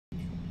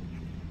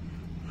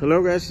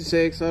Hello guys, it's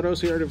AX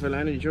Autos here in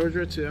Atlanta,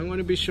 Georgia. Today I'm going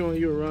to be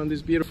showing you around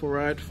this beautiful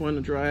ride, fun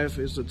to drive.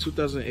 It's the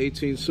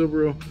 2018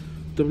 Subaru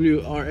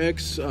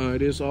WRX.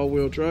 It is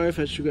all-wheel drive.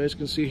 As you guys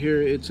can see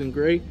here, it's in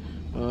gray.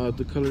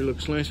 The color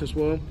looks nice as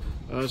well.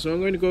 So I'm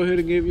going to go ahead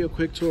and give you a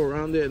quick tour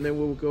around it, and then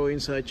we'll go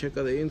inside, check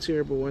out the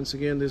interior. But once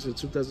again, this is a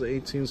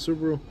 2018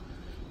 Subaru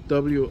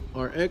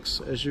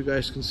WRX, as you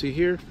guys can see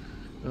here.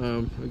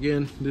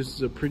 Again, this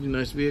is a pretty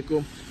nice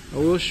vehicle. I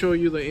will show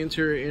you the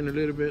interior in a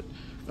little bit.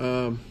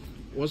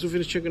 Once we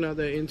finish checking out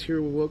that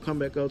interior, we will come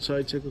back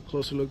outside, take a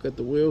closer look at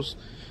the wheels,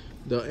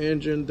 the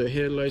engine, the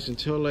headlights and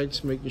tail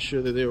lights, making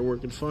sure that they are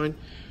working fine.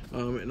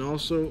 And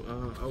also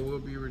I will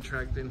be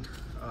retracting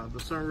the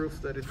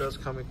sunroof that it does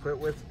come equipped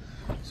with,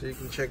 so you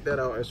can check that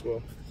out as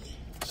well.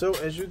 So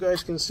as you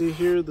guys can see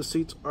here, the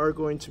seats are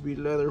going to be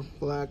leather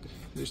black.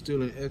 They're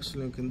still in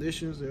excellent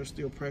conditions. They're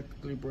still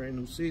practically brand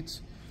new seats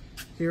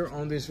here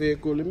on this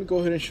vehicle. Let me go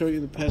ahead and show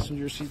you the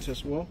passenger seats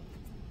as well.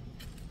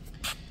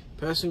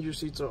 Passenger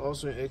seats are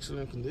also in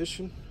excellent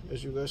condition.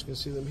 As you guys can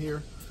see them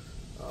here,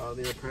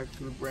 they are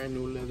practically brand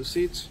new leather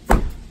seats,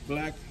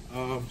 black.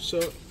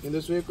 So in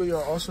this vehicle,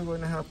 you're also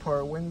going to have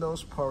power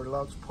windows, power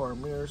locks, power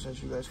mirrors,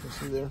 as you guys can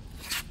see there.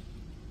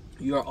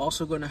 You are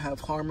also going to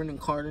have Harman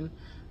and Kardon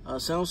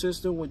sound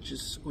system,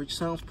 which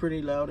sounds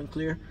pretty loud and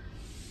clear.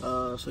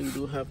 So you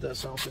do have that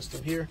sound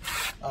system here.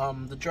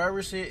 The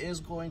driver's seat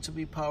is going to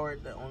be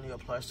powered. That only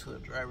applies to the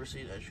driver's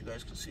seat, as you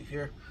guys can see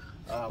here.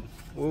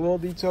 We will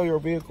detail your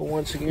vehicle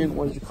once again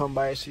once you come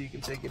by, so you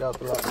can take it out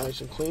the lot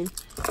nice and clean.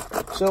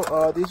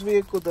 So this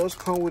vehicle does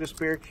come with a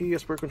spare key, a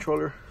spare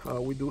controller.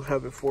 We do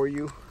have it for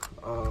you,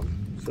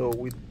 so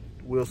we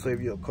will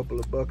save you a couple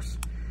of bucks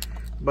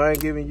by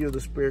giving you the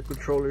spare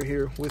controller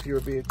here with your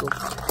vehicle.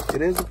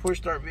 It is a push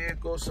start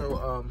vehicle,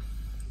 so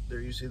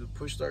there you see the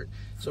push start.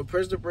 So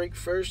press the brake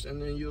first,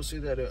 and then you'll see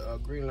that a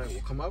green light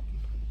will come up.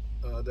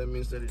 That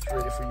means that it's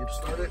ready for you to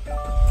start it.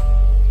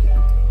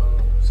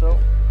 So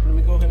let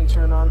me go ahead and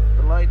turn on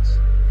the lights,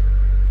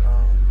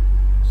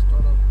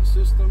 start up the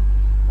system.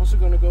 I'm also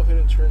going to go ahead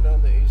and turn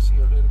down the AC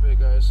a little bit,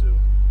 guys, so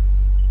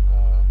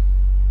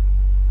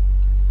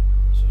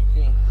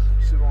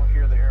you won't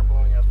hear the air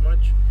blowing as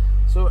much.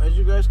 So as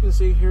you guys can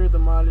see here, the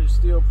mileage is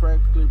still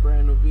practically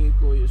brand new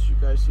vehicle. As you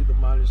guys see the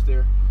mileage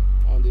there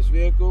on this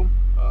vehicle,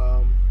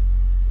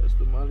 that's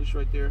the mileage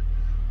right there.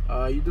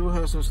 You do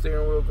have some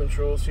steering wheel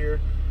controls here.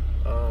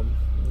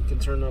 You can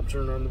turn up,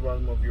 turn on the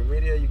bottom of your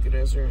media. You can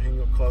answer and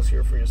hang up calls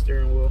here for your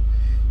steering wheel.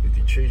 You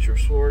can change your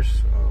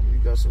source. You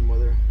got some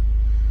other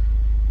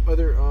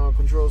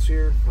controls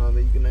here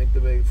that you can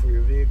activate for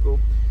your vehicle.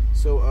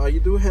 So you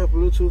do have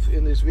Bluetooth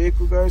in this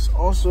vehicle, guys.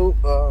 Also,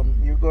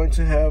 you're going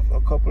to have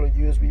a couple of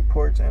USB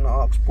ports and an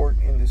aux port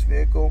in this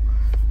vehicle.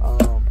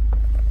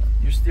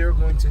 You're still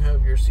going to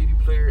have your CD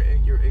player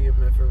and your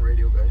AM/FM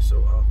radio, guys.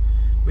 So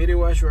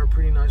media-wise, you are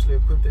pretty nicely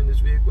equipped in this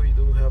vehicle. You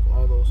do have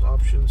all those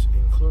options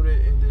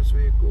included in this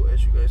vehicle,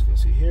 as you guys can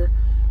see here.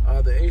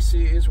 The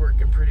AC is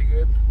working pretty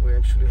good. We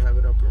actually have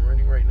it up and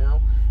running right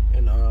now.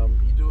 And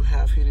you do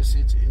have heated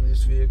seats in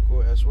this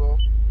vehicle as well,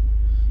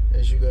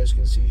 as you guys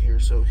can see here.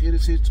 So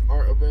heated seats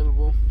are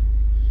available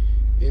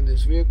in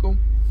this vehicle.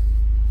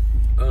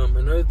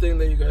 Another thing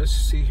that you guys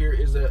see here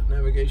is that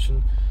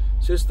navigation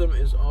system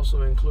is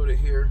also included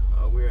here.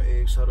 We're at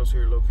AX Autos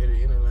here, located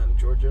in Atlanta,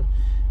 Georgia,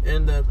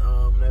 and that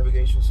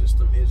navigation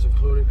system is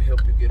included to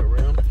help you get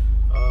around.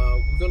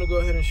 We're going to go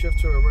ahead and shift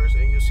to reverse,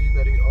 and you'll see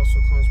that it also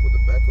comes with a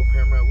backup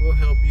camera. It will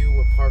help you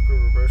with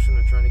parking, reversing,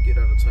 and trying to get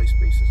out of tight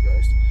spaces,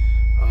 guys.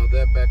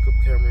 That backup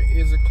camera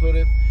is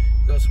included.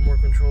 Got some more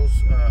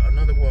controls.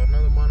 Another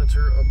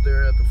monitor up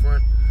there at the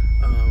front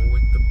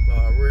with the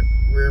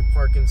rear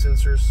parking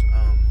sensors.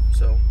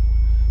 So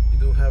you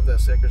do have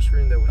that second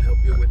screen that will help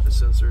you with the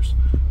sensors.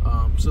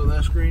 So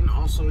that screen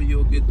also,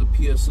 you'll get the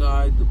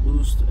PSI, the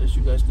boost. As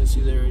you guys can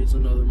see, there is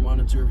another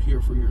monitor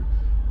here for your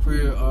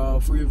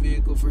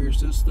vehicle, for your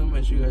system.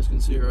 As you guys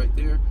can see right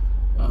there,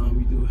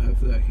 we do have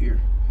that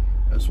here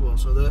as well.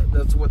 So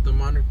that's what the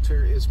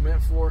monitor is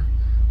meant for.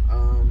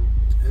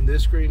 And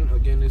this screen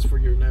again is for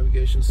your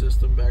navigation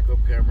system, backup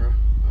camera.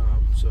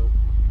 So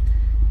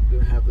you're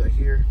gonna have that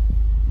here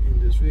in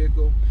this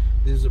vehicle.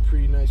 This is a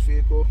pretty nice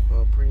vehicle,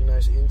 pretty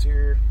nice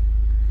interior.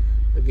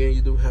 Again,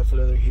 you do have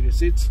leather heated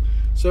seats.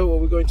 So what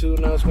we're going to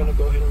do now is going to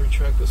go ahead and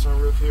retract the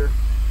sunroof here.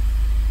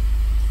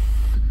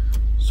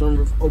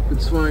 Sunroof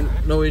opens fine,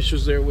 no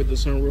issues there with the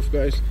sunroof,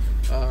 guys.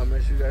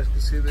 As you guys can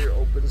see there, it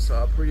opens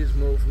pretty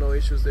smooth, no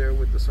issues there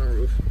with the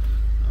sunroof,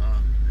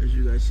 as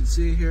you guys can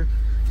see here.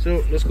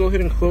 So let's go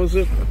ahead and close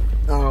it.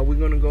 We're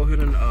going to go ahead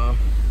and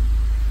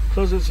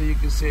close it so you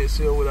can see it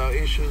sealed without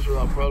issues,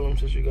 without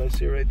problems, as you guys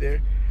see right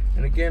there.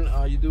 And again,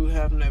 you do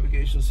have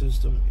navigation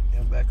system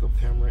and backup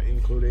camera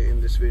included in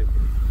this vehicle.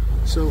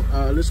 So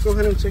let's go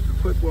ahead and take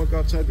a quick walk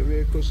outside the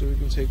vehicle so we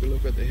can take a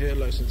look at the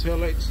headlights and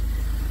taillights.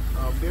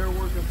 They're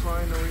working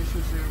fine, no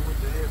issues here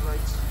with the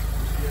headlights.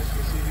 As you guys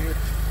can see here,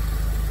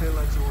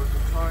 headlights are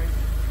working fine.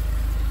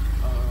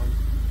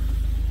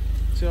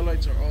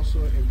 Taillights are also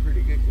in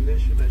pretty good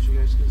condition, as you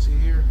guys can see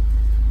here.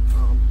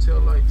 Tail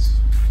lights,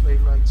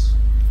 lane lights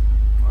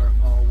are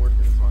all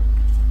working fine.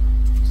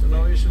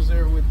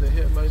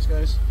 nice,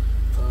 guys.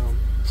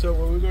 So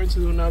what we're going to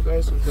do now,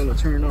 guys, we're going to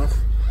turn off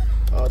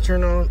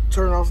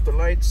the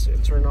lights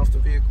and turn off the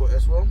vehicle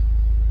as well.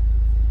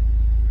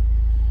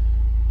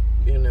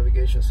 Your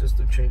navigation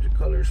system change the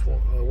colors.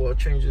 Well, it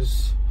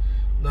changes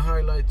the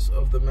highlights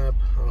of the map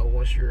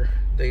once you're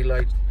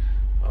daylight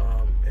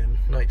and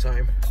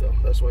nighttime. So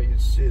that's why you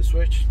see it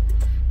switch.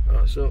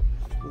 So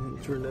we're going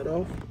to turn that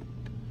off.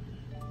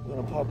 We're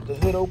going to pop the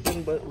hood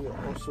open, but we're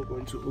also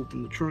going to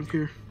open the trunk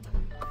here.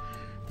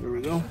 There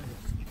we go.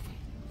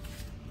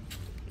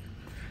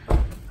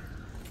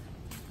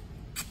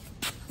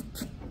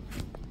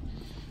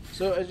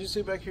 So as you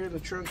see back here in the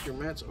trunk, your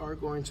mats are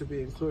going to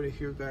be included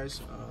here,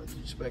 guys.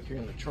 Just back here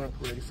in the trunk,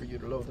 ready for you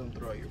to load them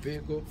throughout your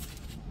vehicle.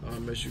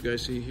 As you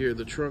guys see here,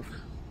 the trunk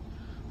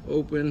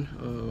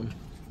open.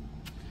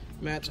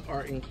 Mats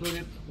are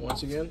included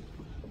once again.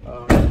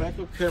 The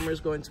backup camera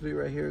is going to be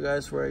right here,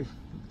 guys, right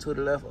to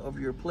the left of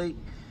your plate.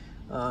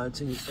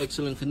 It's in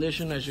excellent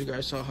condition, as you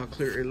guys saw how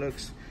clear it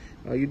looks.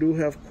 You do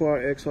have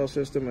quad exhaust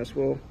system as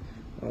well,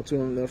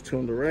 two on the left, two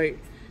on the right.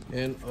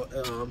 And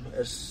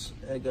as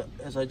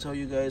I tell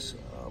you guys,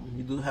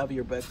 you do have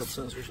your backup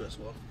sensors as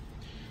well.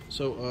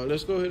 So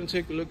let's go ahead and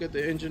take a look at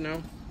the engine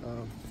now.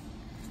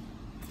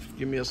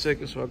 Give me a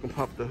second so I can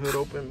pop the hood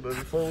open. But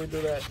before we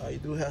do that, you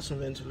do have some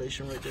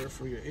ventilation right there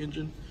for your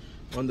engine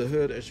on the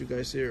hood, as you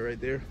guys see it right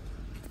there.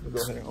 We'll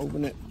go ahead and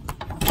open it.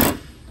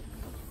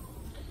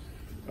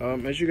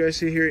 As you guys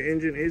see here,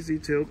 engine is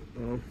detailed,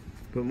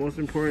 but most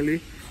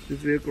importantly, this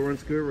vehicle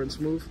runs good, runs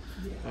smooth.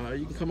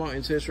 You can come out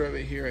and test drive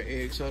it here at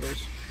AX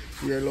Autos.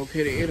 We are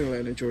located in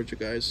Atlanta, Georgia,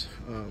 guys.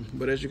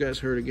 But as you guys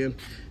heard again,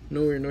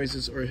 no air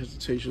noises or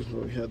hesitations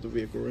when we have the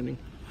vehicle running.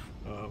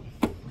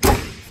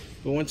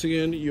 But once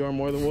again, you are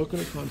more than welcome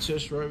to come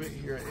test drive it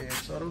here at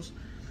AX Autos.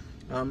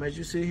 As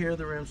you see here,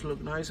 the rims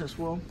look nice as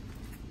well.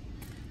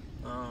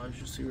 As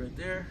you see right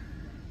there,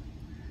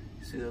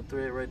 you see the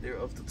thread right there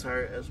of the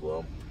tire as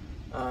well.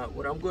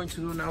 What I'm going to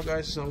do now,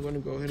 guys, is I'm going to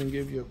go ahead and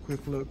give you a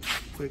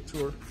quick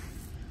tour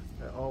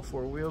at all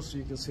four wheels so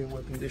you can see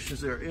what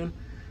conditions they're in.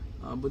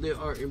 But they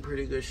are in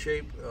pretty good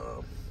shape.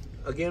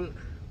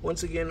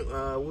 Once again,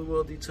 we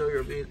will detail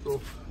your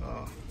vehicle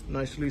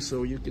nicely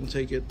so you can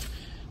take it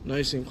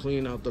nice and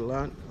clean out the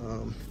lot.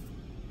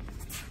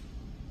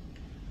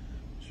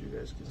 As you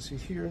guys can see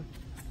here,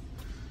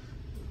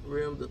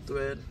 rim, the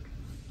thread.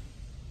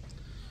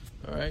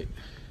 All right,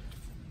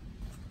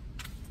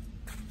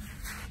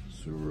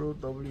 Subaru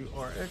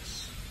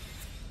WRX.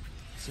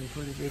 It's in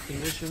pretty good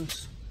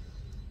conditions.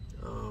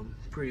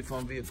 Pretty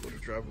fun vehicle to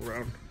drive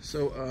around.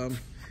 So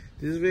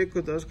this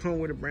vehicle does come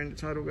with a branded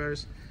title,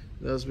 guys.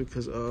 That's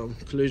because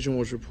collision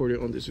was reported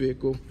on this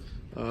vehicle.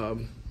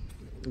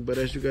 But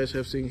as you guys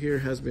have seen here,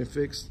 has been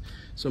fixed.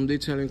 Some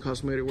detailing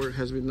cosmetic work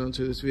has been done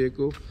to this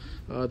vehicle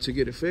to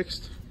get it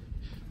fixed.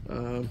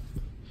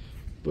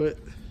 But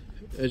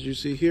as you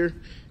see here,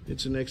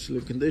 it's in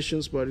excellent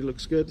conditions. Body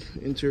looks good.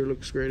 Interior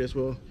looks great as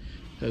well.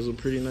 Has some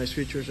pretty nice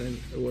features, and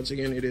once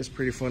again, it is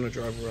pretty fun to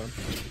drive around.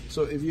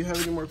 So if you have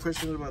any more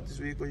questions about this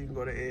vehicle, you can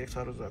go to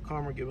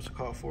axautos.com or give us a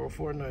call,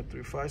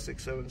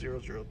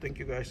 404-935-6700. Thank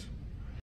you, guys.